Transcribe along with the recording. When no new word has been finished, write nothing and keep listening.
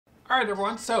All right,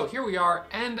 everyone, so here we are,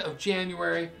 end of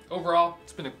January. Overall,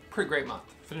 it's been a pretty great month.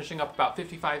 Finishing up about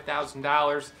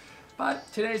 $55,000, but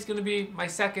today's gonna be my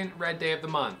second red day of the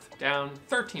month, down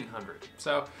 1,300.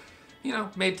 So, you know,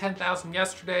 made 10,000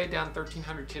 yesterday, down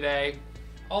 1,300 today.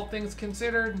 All things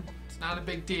considered, it's not a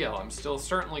big deal. I'm still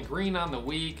certainly green on the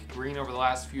week, green over the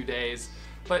last few days,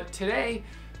 but today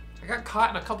I got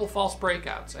caught in a couple false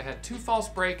breakouts. I had two false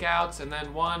breakouts and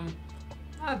then one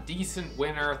a decent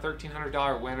winner, a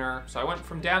 $1,300 winner. So I went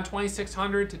from down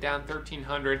 2,600 to down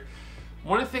 1,300.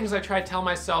 One of the things I try to tell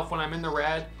myself when I'm in the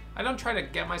red, I don't try to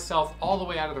get myself all the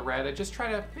way out of the red. I just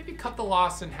try to maybe cut the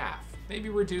loss in half, maybe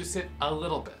reduce it a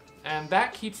little bit. And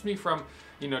that keeps me from,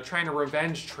 you know, trying to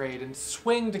revenge trade and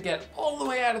swing to get all the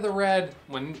way out of the red,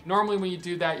 when normally when you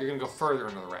do that, you're gonna go further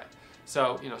into the red.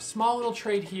 So, you know, small little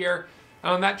trade here.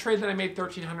 On that trade that I made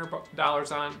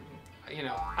 $1,300 on, you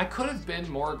know, I could have been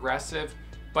more aggressive,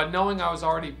 but knowing I was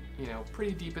already, you know,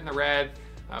 pretty deep in the red,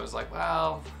 I was like,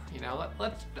 well, you know,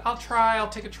 I'll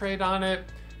take a trade on it.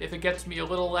 If it gets me a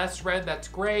little less red, that's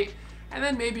great. And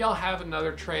then maybe I'll have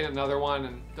another trade, another one,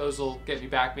 and those will get me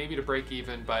back maybe to break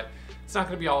even, but it's not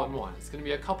gonna be all in one. It's gonna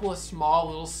be a couple of small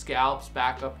little scalps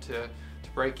back up to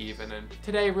break even. And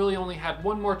today really only had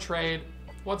one more trade.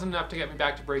 Wasn't enough to get me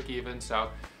back to break even, so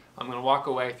I'm gonna walk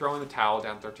away, throw in the towel,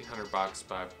 down 1,300 bucks,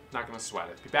 but not gonna sweat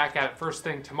it. Be back at it first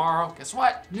thing tomorrow. Guess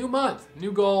what? New month,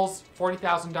 new goals,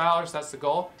 $40,000, that's the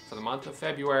goal for the month of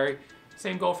February.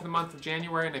 Same goal for the month of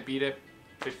January, and I beat it,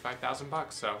 55,000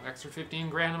 bucks. So extra 15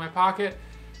 grand in my pocket,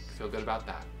 feel good about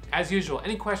that. As usual,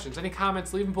 any questions, any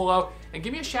comments, leave them below, and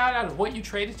give me a shout out of what you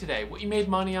traded today, what you made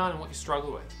money on, and what you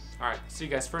struggled with. All right, see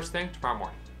you guys first thing tomorrow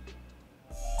morning.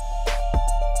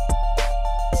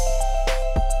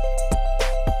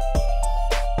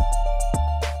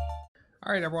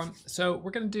 All right, everyone. So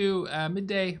we're going to do a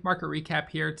midday market recap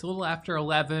here. It's a little after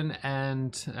 11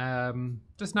 and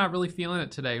just not really feeling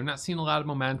it today. We're not seeing a lot of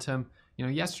momentum. You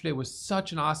know, yesterday was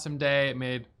such an awesome day. It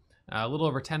made a little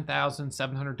over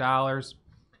 $10,700.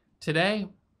 Today,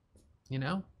 you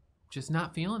know, just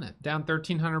not feeling it. Down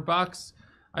 1,300 bucks.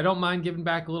 I don't mind giving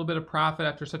back a little bit of profit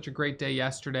after such a great day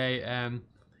yesterday. And,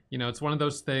 you know, it's one of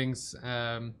those things,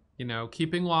 you know,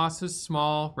 keeping losses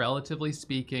small, relatively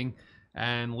speaking,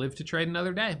 and live to trade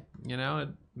another day. You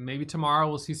know, maybe tomorrow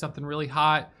we'll see something really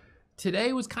hot.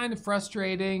 Today was kind of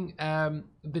frustrating.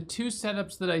 The two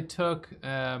setups that I took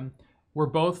were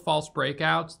both false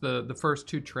breakouts, the first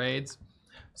two trades.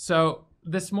 So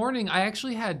this morning I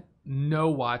actually had no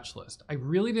watch list. I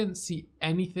really didn't see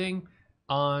anything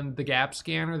on the gap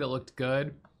scanner that looked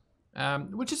good,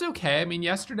 which is okay. I mean,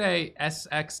 yesterday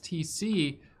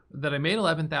SXTC that I made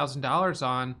 $11,000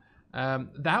 on,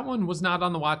 that one was not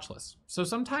on the watch list. So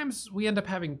sometimes we end up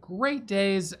having great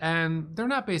days and they're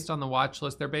not based on the watch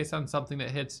list. They're based on something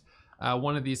that hits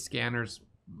one of these scanners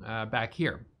back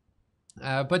here.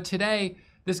 But today,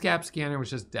 this gap scanner was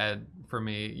just dead for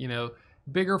me. You know,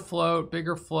 bigger float,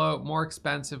 more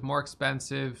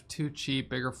expensive, too cheap,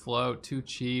 bigger float, too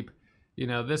cheap. You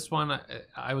know, this one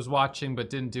I was watching but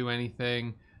didn't do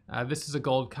anything. This is a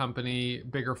gold company,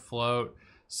 bigger float.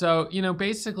 So, you know,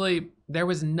 basically there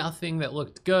was nothing that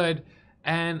looked good.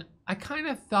 And I kind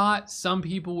of thought some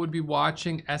people would be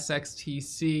watching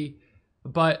SXTC,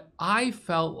 but I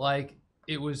felt like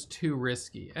it was too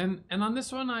risky. And on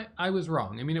this one, I was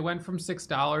wrong. I mean, it went from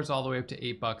 $6 all the way up to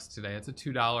 $8 today. It's a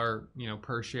 $2, you know,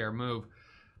 per share move.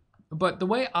 But the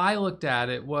way I looked at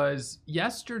it was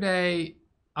yesterday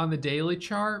on the daily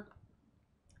chart,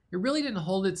 it really didn't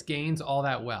hold its gains all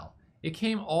that well. It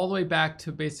came all the way back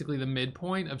to basically the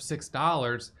midpoint of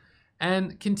 $6.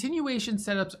 And continuation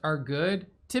setups are good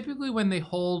typically when they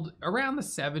hold around the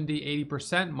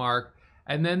 70–80% mark,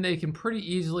 and then they can pretty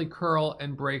easily curl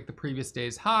and break the previous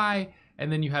day's high,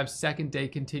 and then you have second day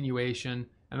continuation.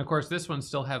 And of course, this one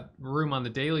still had room on the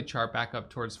daily chart back up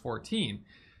towards 14.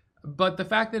 But the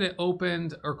fact that it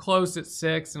opened or closed at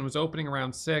 6 and was opening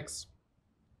around 6,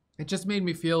 it just made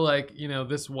me feel like, you know,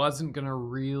 this wasn't gonna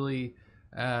really,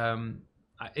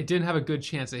 it didn't have a good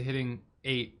chance of hitting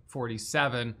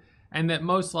 847, and that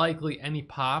most likely any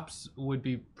pops would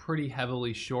be pretty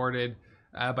heavily shorted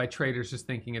by traders just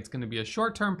thinking it's going to be a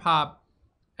short-term pop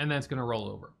and then it's going to roll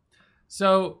over.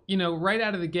 So, you know, right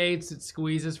out of the gates, it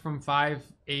squeezes from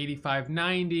 580,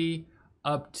 590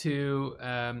 up to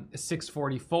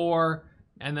 644,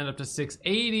 and then up to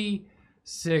 680,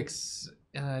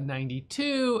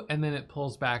 692, and then it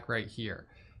pulls back right here.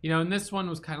 You know, and this one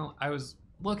was kind of, I was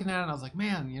looking at it and I was like,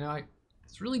 man, you know,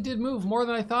 this really did move more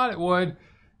than I thought it would.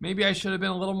 Maybe I should have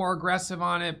been a little more aggressive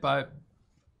on it, but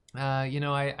you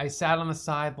know, I sat on the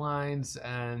sidelines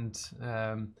and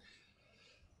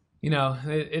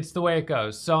It's the way it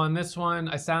goes. So on this one,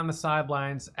 I sat on the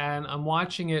sidelines and I'm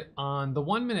watching it on the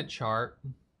 1 minute chart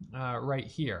right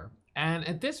here. And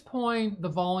at this point, the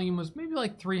volume was maybe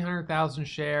like 300,000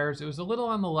 shares. It was a little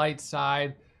on the light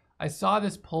side. I saw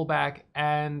this pullback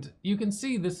and you can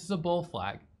see this is a bull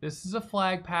flag. This is a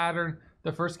flag pattern.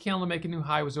 The first candle to make a new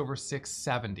high was over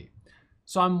 670.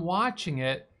 So I'm watching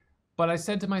it, but I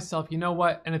said to myself, you know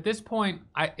what? And at this point,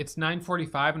 it's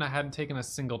 9:45 and I hadn't taken a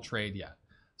single trade yet.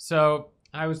 So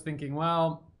I was thinking,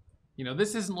 well,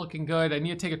 this isn't looking good. I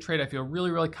need to take a trade I feel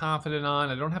really, really confident on.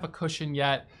 I don't have a cushion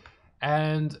yet.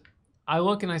 And I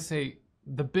look and I say,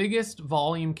 the biggest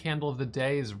volume candle of the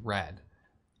day is red.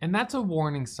 And that's a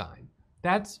warning sign.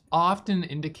 That's often an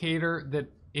indicator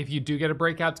that if you do get a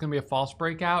breakout, it's gonna be a false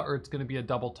breakout or it's gonna be a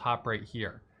double top right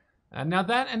here. Now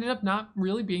that ended up not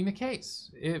really being the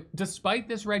case. Despite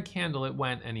this red candle, it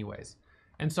went anyways.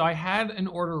 And so I had an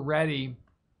order ready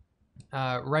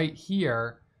right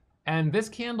here, and this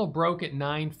candle broke at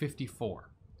 9:54.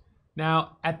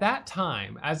 Now, at that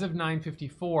time, as of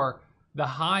 9:54, the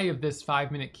high of this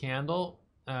 5-minute candle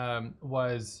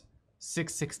was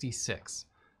 666.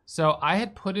 So I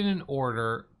had put in an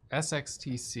order,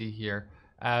 SXTC here.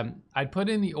 I'd put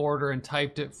in the order and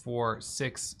typed it for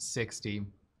 660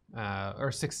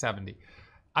 or 670.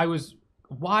 I was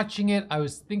watching it. I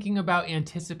was thinking about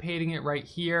anticipating it right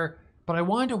here. But I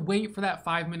wanted to wait for that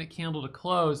 5-minute candle to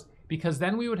close because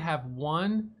then we would have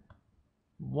 1,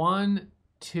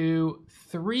 2,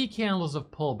 3 candles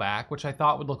of pullback, which I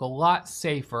thought would look a lot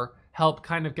safer, help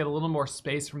kind of get a little more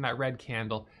space from that red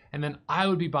candle, and then I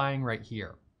would be buying right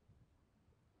here.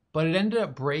 But it ended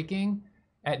up breaking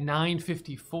at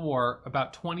 9:54,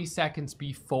 about 20 seconds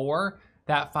before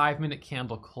that 5-minute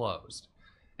candle closed.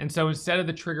 And so instead of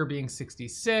the trigger being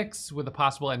 66 with a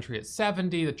possible entry at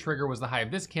 70, the trigger was the high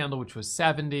of this candle, which was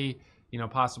 70,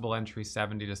 possible entry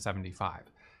 70 to 75.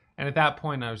 And at that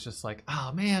point, I was just like,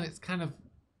 oh man, it's a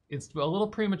little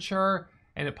premature,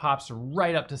 and it pops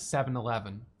right up to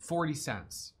 711, 40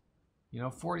 cents.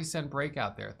 40-cent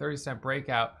breakout there, 30-cent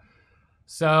breakout.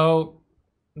 So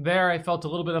there I felt a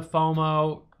little bit of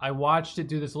FOMO. I watched it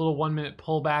do this little 1-minute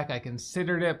pullback. I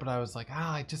considered it, but I was like,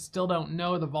 I just still don't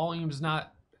know. The volume's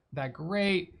not that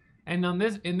great. And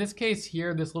in this case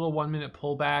here, this little 1-minute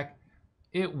pullback,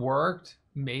 it worked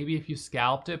maybe if you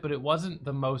scalped it, but it wasn't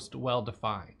the most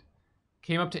well-defined.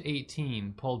 Came up to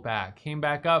 18, pulled back, came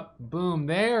back up, boom,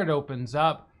 there it opens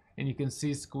up, and you can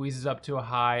see squeezes up to a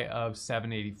high of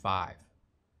 785.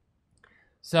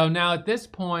 So now at this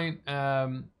point,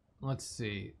 let's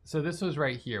see. So this was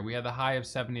right here. We had the high of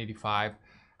 785.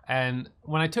 And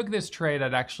when I took this trade, I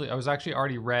was actually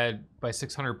already red by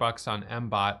 600 bucks on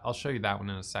MBOT. I'll show you that one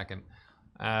in a second.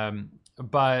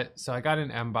 But so I got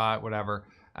an MBOT, whatever.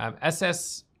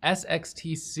 SXTC,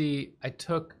 I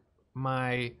took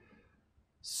my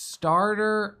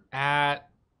starter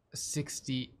at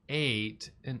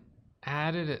 68 and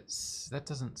added it. That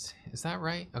doesn't, is that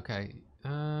right? Okay.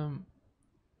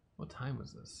 What time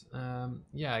was this?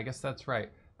 Yeah, I guess that's right.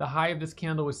 The high of this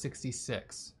candle was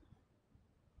 66.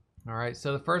 All right,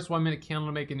 so the first 1-minute candle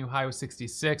to make a new high was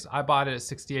 66. I bought it at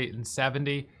 68 and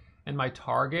 70, and my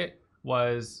target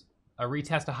was a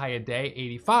retest a high a day,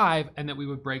 85, and that we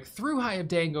would break through high of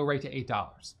day and go right to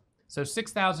 $8. So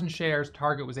 6,000 shares,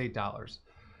 target was $8.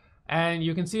 And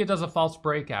you can see it does a false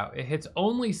breakout. It hits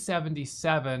only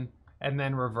 77 and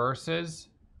then reverses.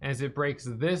 As it breaks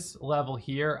this level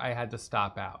here, I had to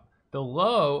stop out. The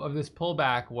low of this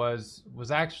pullback was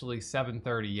actually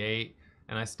 738.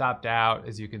 And I stopped out,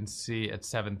 as you can see, at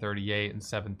 738 and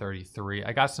 733.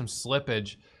 I got some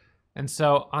slippage. And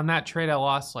so on that trade, I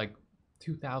lost like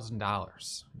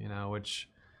 $2,000, which,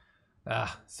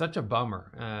 such a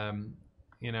bummer.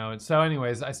 And so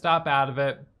anyways, I stop out of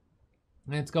it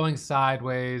and it's going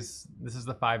sideways. This is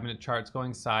the 5-minute chart, it's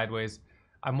going sideways.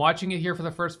 I'm watching it here for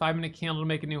the first 5-minute candle to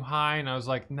make a new high. And I was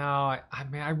like, no,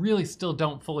 I really still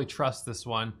don't fully trust this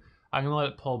one. I'm gonna let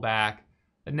it pull back.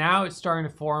 And now it's starting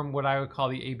to form what I would call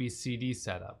the ABCD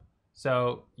setup.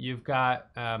 So you've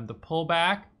got the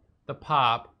pullback, the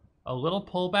pop, a little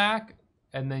pullback,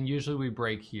 and then usually we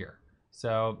break here.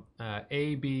 So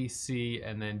A, B, C,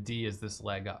 and then D is this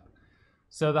leg up.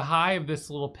 So the high of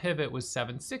this little pivot was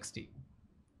 760.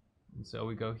 And so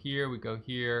we go here, we go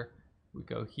here, we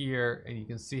go here, and you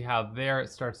can see how there it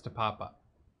starts to pop up.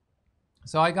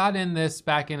 So I got in this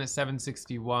back in at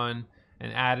 761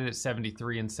 and added at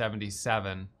 73 and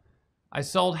 77. I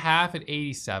sold half at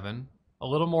 87, a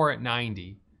little more at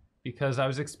 90, because I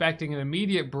was expecting an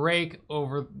immediate break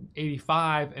over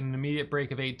 85 and an immediate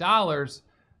break of $8,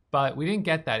 but we didn't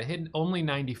get that. It hit only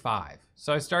 95.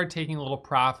 So I started taking a little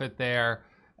profit there,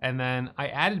 And then I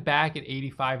added back at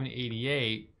 85 and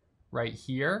 88 right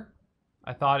here.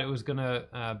 I thought it was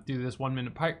gonna do this 1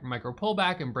 minute micro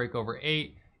pullback and break over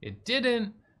 8. It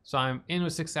didn't. So I'm in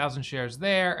with 6,000 shares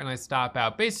there, and I stop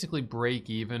out, basically break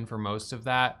even for most of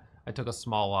that. I took a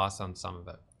small loss on some of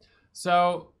it.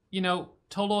 So, you know,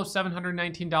 total of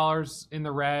 $719 in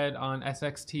the red on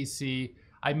SXTC.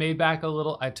 I made back a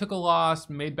little, I took a loss,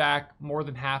 made back more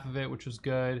than half of it, which was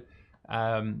good.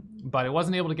 But it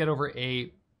wasn't able to get over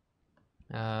 8.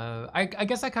 I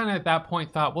guess I kind of at that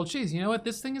point thought, well, geez, you know what?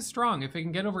 This thing is strong. If it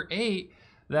can get over 8,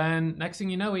 then next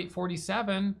thing you know,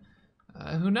 847,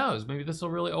 who knows? Maybe this will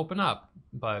really open up.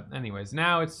 But anyways,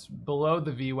 now it's below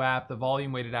the VWAP, the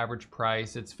volume weighted average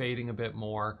price. It's fading a bit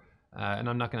more, and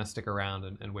I'm not going to stick around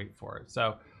and wait for it.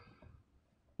 So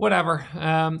whatever.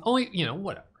 Only, you know,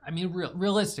 whatever. I mean,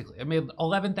 realistically, I made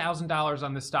 $11,000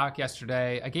 on this stock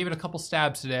yesterday. I gave it a couple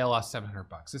stabs today. I lost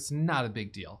 $700. It's not a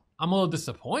big deal. I'm a little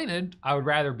disappointed. I would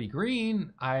rather be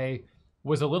green. I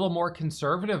was a little more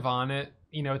conservative on it,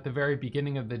 you know, at the very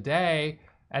beginning of the day.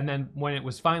 And then when it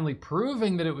was finally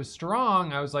proving that it was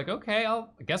strong, I was like, okay, I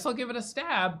guess I'll give it a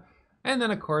stab. And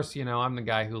then, of course, you know, I'm the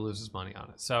guy who loses money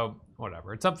on it. So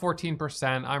whatever. It's up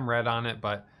 14%. I'm red on it,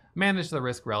 but managed the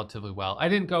risk relatively well. I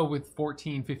didn't go with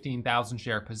 14, 15,000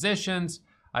 share positions.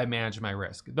 I managed my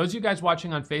risk. Those of you guys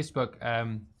watching on Facebook,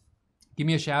 give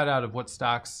me a shout out of what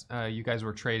stocks you guys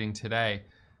were trading today.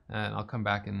 And I'll come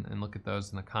back and look at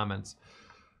those in the comments.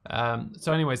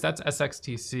 So anyways, that's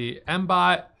SXTC.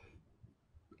 MBOT,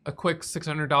 a quick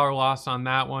 $600 loss on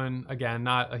that one. Again,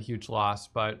 not a huge loss,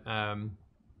 but on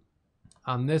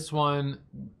this one,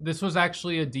 this was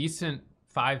actually a decent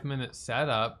 5-minute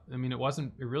setup. I mean, it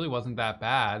really wasn't that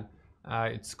bad.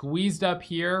 It squeezed up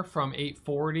here from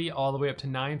 840 all the way up to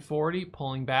 940,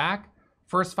 pulling back.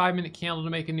 First 5-minute candle to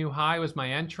make a new high was my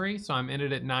entry, so I'm in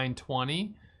it at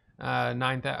 920.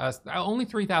 Only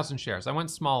 3,000 shares. I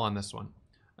went small on this one.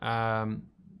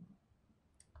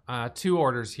 2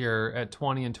 orders here at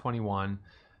 20 and 21.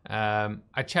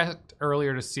 I checked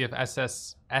earlier to see if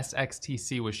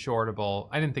SXTC was shortable.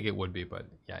 I didn't think it would be, but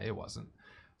yeah, it wasn't.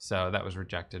 So that was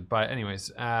rejected. But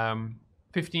anyways,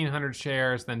 1,500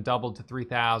 shares, then doubled to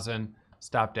 3,000,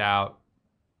 stopped out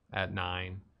at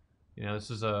 9. You know,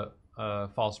 this was a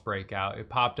false breakout. It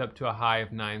popped up to a high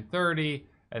of 930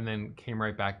 and then came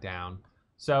right back down.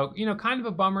 So, you know, kind of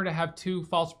a bummer to have 2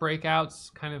 false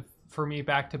breakouts kind of for me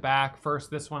back to back. First,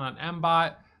 this one on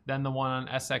MBOT, then the one on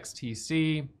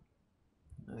SXTC,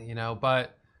 you know,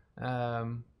 but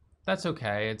that's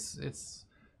okay. It's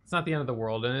not the end of the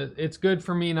world. And it's good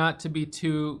for me not to be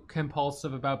too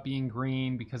compulsive about being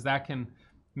green, because that can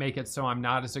make it so I'm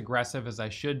not as aggressive as I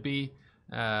should be.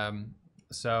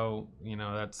 So, you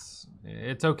know,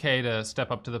 it's okay to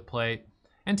step up to the plate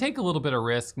and take a little bit of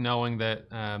risk, knowing that,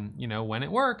 you know, when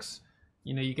it works,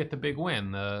 you know, you get the big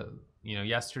win. You know,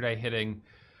 yesterday hitting,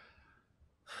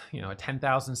 you know, a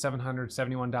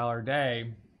 $10,771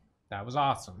 day, that was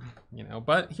awesome, you know.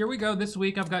 But here we go. This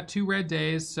week I've got 2 red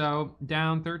days, so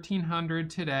down 1,300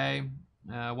 today,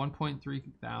 1.3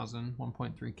 thousand,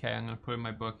 1.3K. I'm going to put in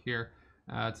my book here.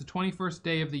 It's the 21st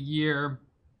day of the year.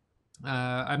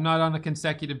 I'm not on a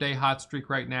consecutive day hot streak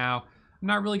right now. I'm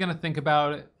not really going to think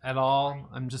about it at all.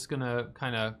 I'm just going to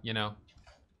kind of, you know,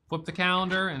 flip the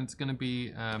calendar, and it's going to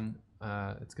be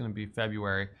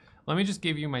February. Let me just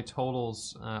give you my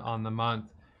totals on the month.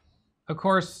 Of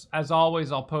course, as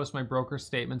always, I'll post my broker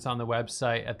statements on the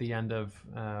website at the end of,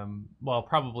 well,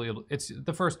 probably it's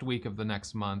the first week of the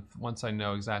next month, once I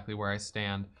know exactly where I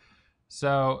stand.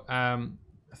 So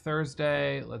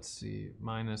Thursday, let's see,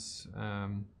 minus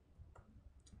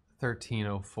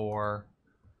 1304.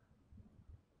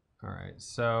 All right,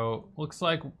 so looks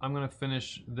like I'm gonna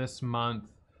finish this month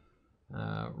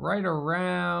right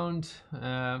around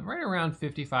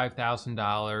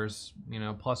 $55,000, you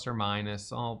know, plus or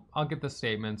minus. I'll get the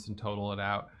statements and total it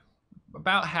out.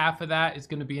 About half of that is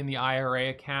going to be in the IRA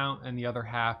account, and the other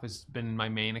half has been in my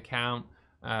main account,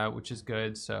 which is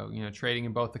good. So, you know, trading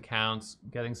in both accounts,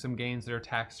 getting some gains that are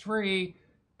tax-free,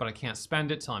 but I can't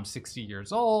spend it till I'm 60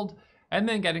 years old, and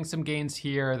then getting some gains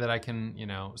here that I can, you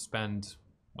know, spend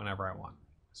whenever I want.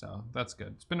 So that's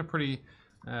good. It's been a pretty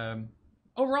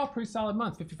overall pretty solid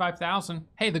month. 55,000.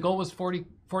 Hey, the goal was 40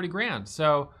 grand,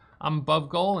 so I'm above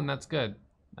goal, and that's good.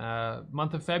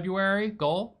 Month of February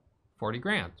goal 40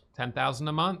 grand, 10,000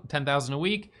 a month, 10,000 a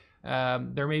week.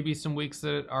 There may be some weeks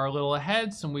that are a little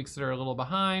ahead, some weeks that are a little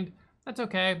behind. That's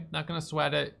okay. Not going to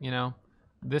sweat it. You know,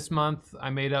 this month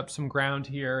I made up some ground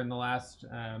here in the last,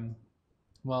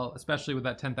 well, especially with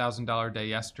that $10,000 day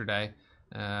yesterday,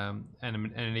 and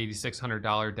an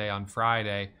 $8,600 day on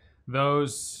Friday.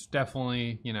 those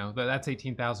definitely, you know, that's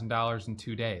 $18,000 in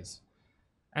 2 days.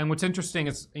 And what's interesting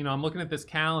is, you know, I'm looking at this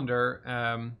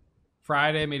calendar.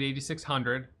 Friday I made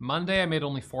 8,600. Monday I made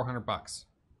only 400 bucks.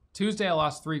 Tuesday I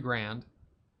lost 3 grand.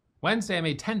 Wednesday I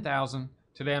made 10,000.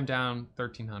 Today I'm down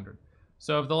 1,300.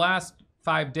 So of the last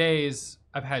 5 days,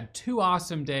 I've had 2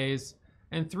 awesome days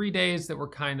and 3 days that were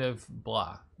kind of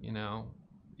blah, you know,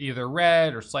 either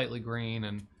red or slightly green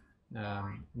and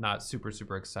not super,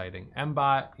 super exciting.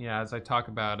 MBOT, yeah, as I talk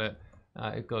about it,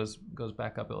 it goes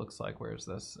back up, it looks like. Where's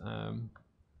this?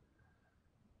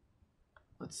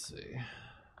 Let's see.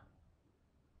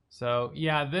 So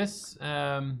yeah, this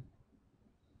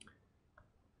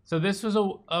so this was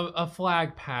a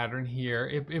flag pattern here.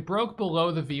 It broke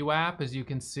below the VWAP, as you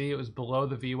can see. It was below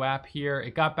the VWAP here.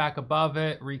 It got back above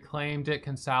it, reclaimed it,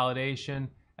 consolidation,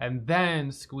 and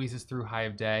then squeezes through high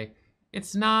of day. It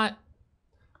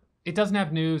doesn't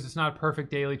have news. It's not a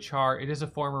perfect daily chart. It is a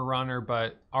former runner,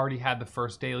 but already had the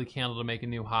first daily candle to make a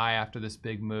new high after this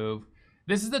big move.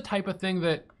 This is the type of thing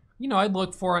that, you know, I'd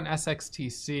look for on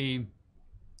SXTC.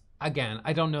 Again,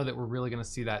 I don't know that we're really going to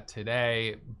see that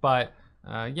today, but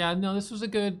yeah, no, this was a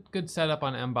good setup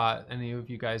on MBOT. Any of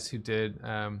you guys who did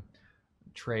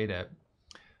trade it.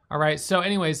 All right, so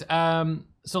anyways,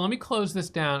 so let me close this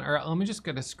down, or let me just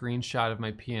get a screenshot of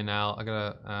my P&L. I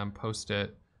gotta post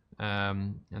it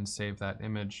and save that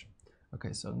image.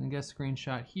 Okay, so I'm gonna get a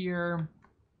screenshot here.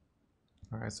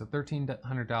 All right, so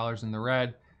 $1,300 in the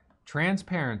red.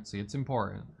 Transparency, it's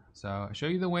important. So I show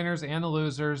you the winners and the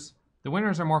losers. The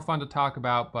winners are more fun to talk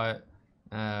about, but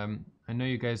I know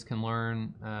you guys can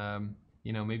learn,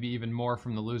 you know, maybe even more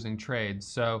from the losing trades.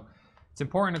 So it's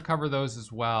important to cover those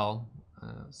as well.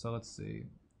 So let's see,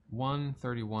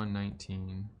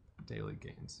 131.19 daily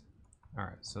gains. All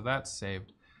right, so that's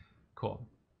saved. Cool.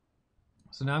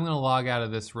 So now I'm going to log out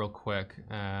of this real quick.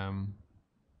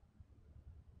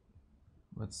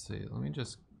 Let's see. Let me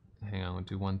just hang on. I'll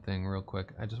do one thing real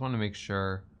quick. I just want to make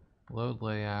sure. Load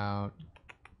layout.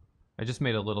 I just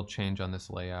made a little change on this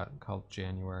layout called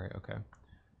January. Okay.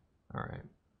 All right.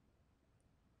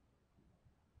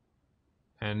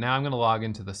 And now I'm going to log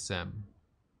into the sim.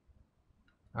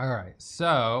 All right.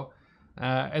 So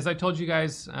as I told you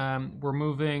guys, we're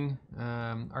moving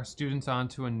our students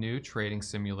onto a new trading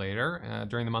simulator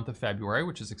during the month of February,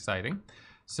 which is exciting.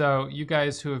 So you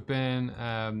guys who have been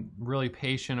really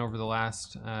patient over the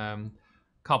last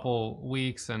couple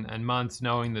weeks and months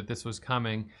knowing that this was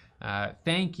coming,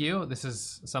 thank you. This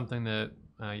is something that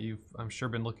you've, I'm sure,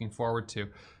 been looking forward to.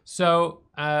 So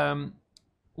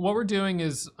what we're doing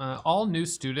is all new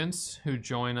students who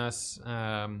join us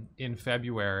in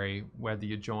February, whether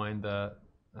you join the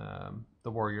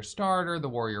Warrior Starter, the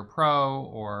Warrior Pro,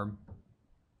 or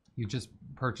you just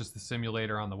purchase the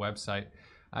simulator on the website,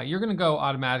 you're going to go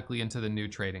automatically into the new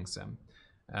trading sim.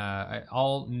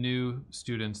 All new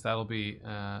students, that'll be,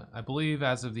 I believe,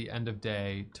 as of the end of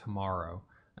day tomorrow.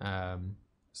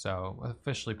 So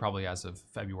officially probably as of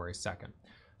February 2nd.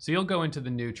 So you'll go into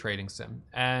the new trading sim,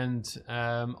 and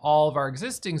all of our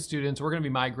existing students, we're going to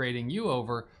be migrating you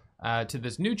over to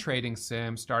this new trading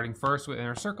sim, starting first with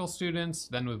Inner Circle students,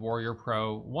 then with Warrior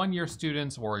Pro 1-year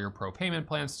students, Warrior Pro payment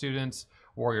plan students,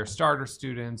 Warrior Starter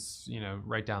students, you know,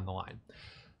 right down the line.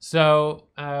 So,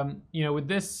 you know, with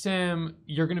this sim,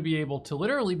 you're going to be able to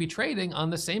literally be trading on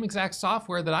the same exact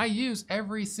software that I use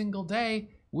every single day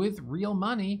with real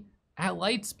money at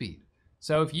light speed.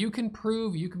 So if you can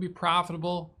prove you can be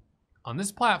profitable on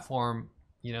this platform,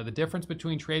 you know, the difference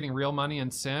between trading real money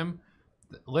and sim,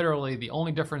 literally the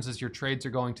only difference is your trades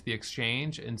are going to the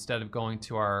exchange instead of going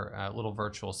to our little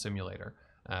virtual simulator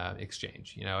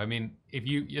exchange. You know, I mean, if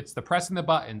you, it's the pressing the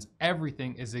buttons,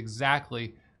 everything is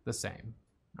exactly the same.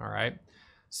 All right.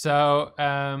 So,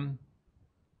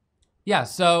 yeah,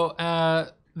 so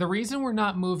the reason we're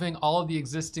not moving all of the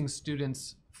existing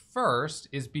students first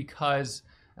is because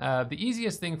the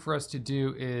easiest thing for us to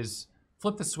do is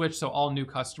flip the switch so all new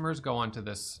customers go onto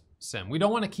this sim. We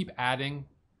don't want to keep adding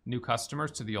new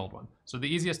customers to the old one. So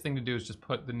the easiest thing to do is just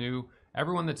put the new,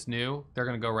 everyone that's new, they're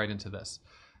going to go right into this.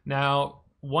 Now,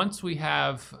 once we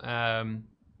have,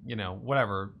 you know,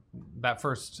 whatever, that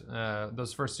first,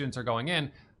 those first students are going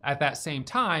in, at that same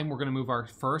time, we're going to move our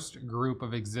first group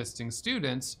of existing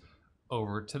students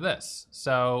over to this.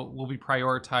 So we'll be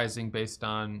prioritizing based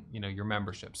on, you know, your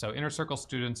membership. So Inner Circle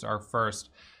students are first.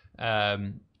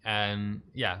 And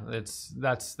yeah,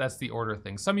 that's the order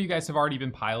thing. Some of you guys have already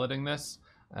been piloting this,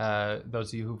 those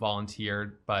of you who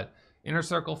volunteered, but Inner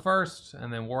Circle first,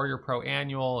 and then Warrior Pro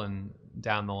Annual, and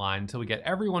down the line until we get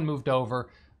everyone moved over.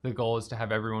 The goal is to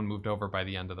have everyone moved over by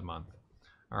the end of the month.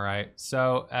 All right,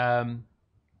 so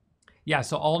yeah, Yeah,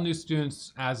 so all new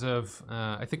students as of,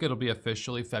 I think it'll be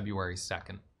officially February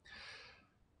 2nd.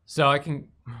 So I can,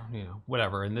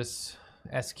 whatever, in this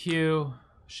SQ,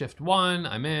 shift 1,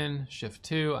 I'm in, shift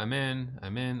 2, I'm in,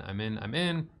 I'm in, I'm in, I'm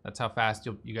in. That's how fast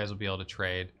you guys will be able to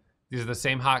trade. These are the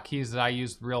same hotkeys that I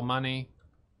use with real money.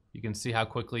 You can see how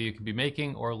quickly you can be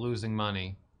making or losing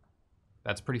money.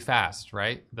 That's pretty fast,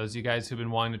 right? Those of you guys who've been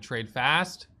wanting to trade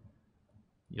fast,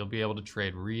 you'll be able to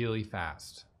trade really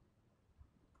fast.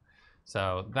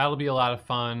 So that'll be a lot of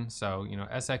fun. So,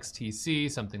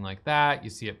 SXTC, something like that. You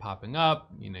see it popping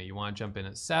up. You want to jump in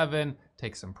at 7,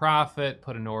 take some profit,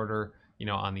 put an order,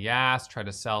 on the ask, try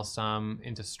to sell some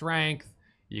into strength.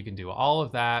 You can do all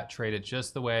of that, trade it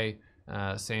just the way,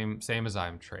 same as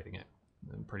I'm trading it,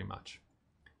 pretty much.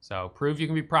 So prove you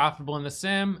can be profitable in the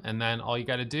sim, and then all you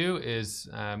got to do is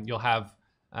you'll have,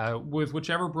 with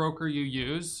whichever broker you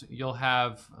use, you'll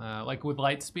have, like with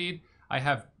Lightspeed, I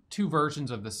have 2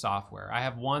 versions of the software. I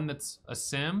have one that's a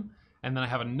sim, and then I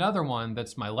have another one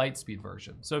that's my Lightspeed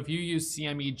version. So if you use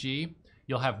CMEG,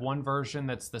 you'll have one version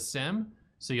that's the sim,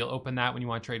 so you'll open that when you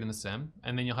want to trade in the sim,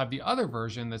 and then you'll have the other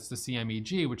version that's the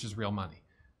CMEG, which is real money.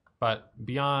 But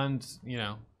beyond,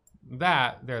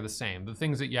 that, they're the same. The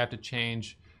things that you have to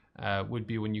change would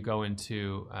be when you go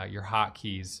into your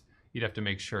hotkeys, you'd have to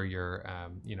make sure your,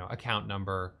 account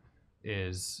number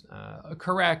is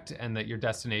correct and that your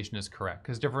destination is correct,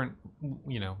 because different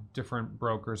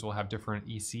brokers will have different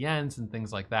ECNs and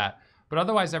things like that, but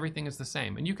otherwise everything is the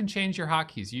same. And you can change your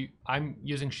hotkeys. I'm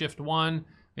using shift 1,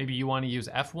 maybe you want to use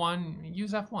F1,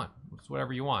 use F1. It's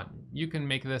whatever you want. You can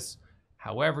make this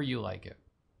however you like it,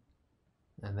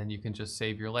 and then you can just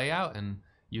save your layout and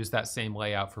use that same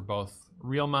layout for both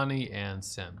real money and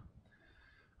sim.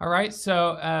 All right,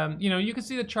 so you can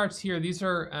see the charts here. These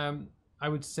are I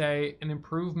would say an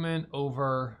improvement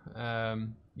over,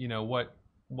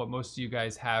 what most of you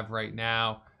guys have right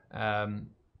now.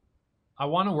 I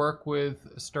want to work with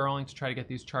Sterling to try to get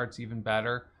these charts even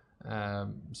better.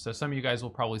 So some of you guys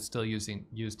will probably still use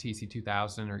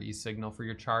TC2000 or eSignal for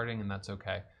your charting, and that's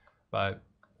okay. But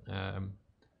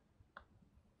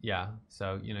yeah,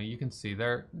 so you can see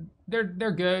they're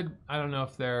good. I don't know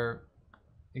if they're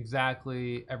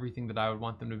exactly everything that I would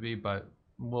want them to be, but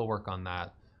we'll work on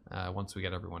that once we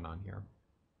get everyone on here.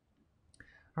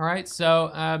 All right,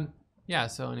 so yeah,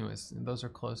 so anyways, those are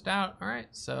closed out. All right,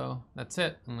 so that's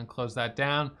it. I'm gonna close that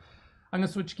down. I'm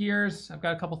gonna switch gears. I've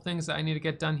got a couple things that I need to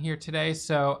get done here today,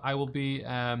 so I will be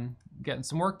getting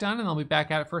some work done, and I'll be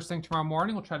back at it first thing tomorrow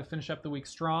morning. We'll try to finish up the week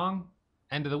strong.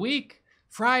 End of the week,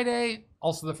 Friday,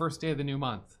 also the first day of the new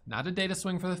month. Not a day to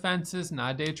swing for the fences,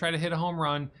 not a day to try to hit a home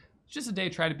run. It's just a day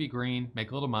to try to be green,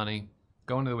 make a little money,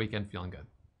 go into the weekend feeling good.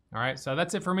 All right, so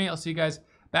that's it for me. I'll see you guys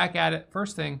back at it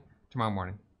first thing tomorrow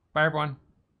morning. Bye, everyone.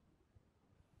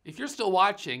 If you're still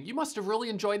watching, you must have really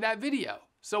enjoyed that video.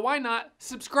 So why not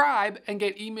subscribe and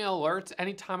get email alerts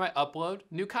anytime I upload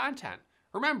new content?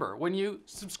 Remember, when you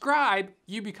subscribe,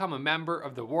 you become a member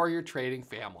of the Warrior Trading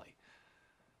family.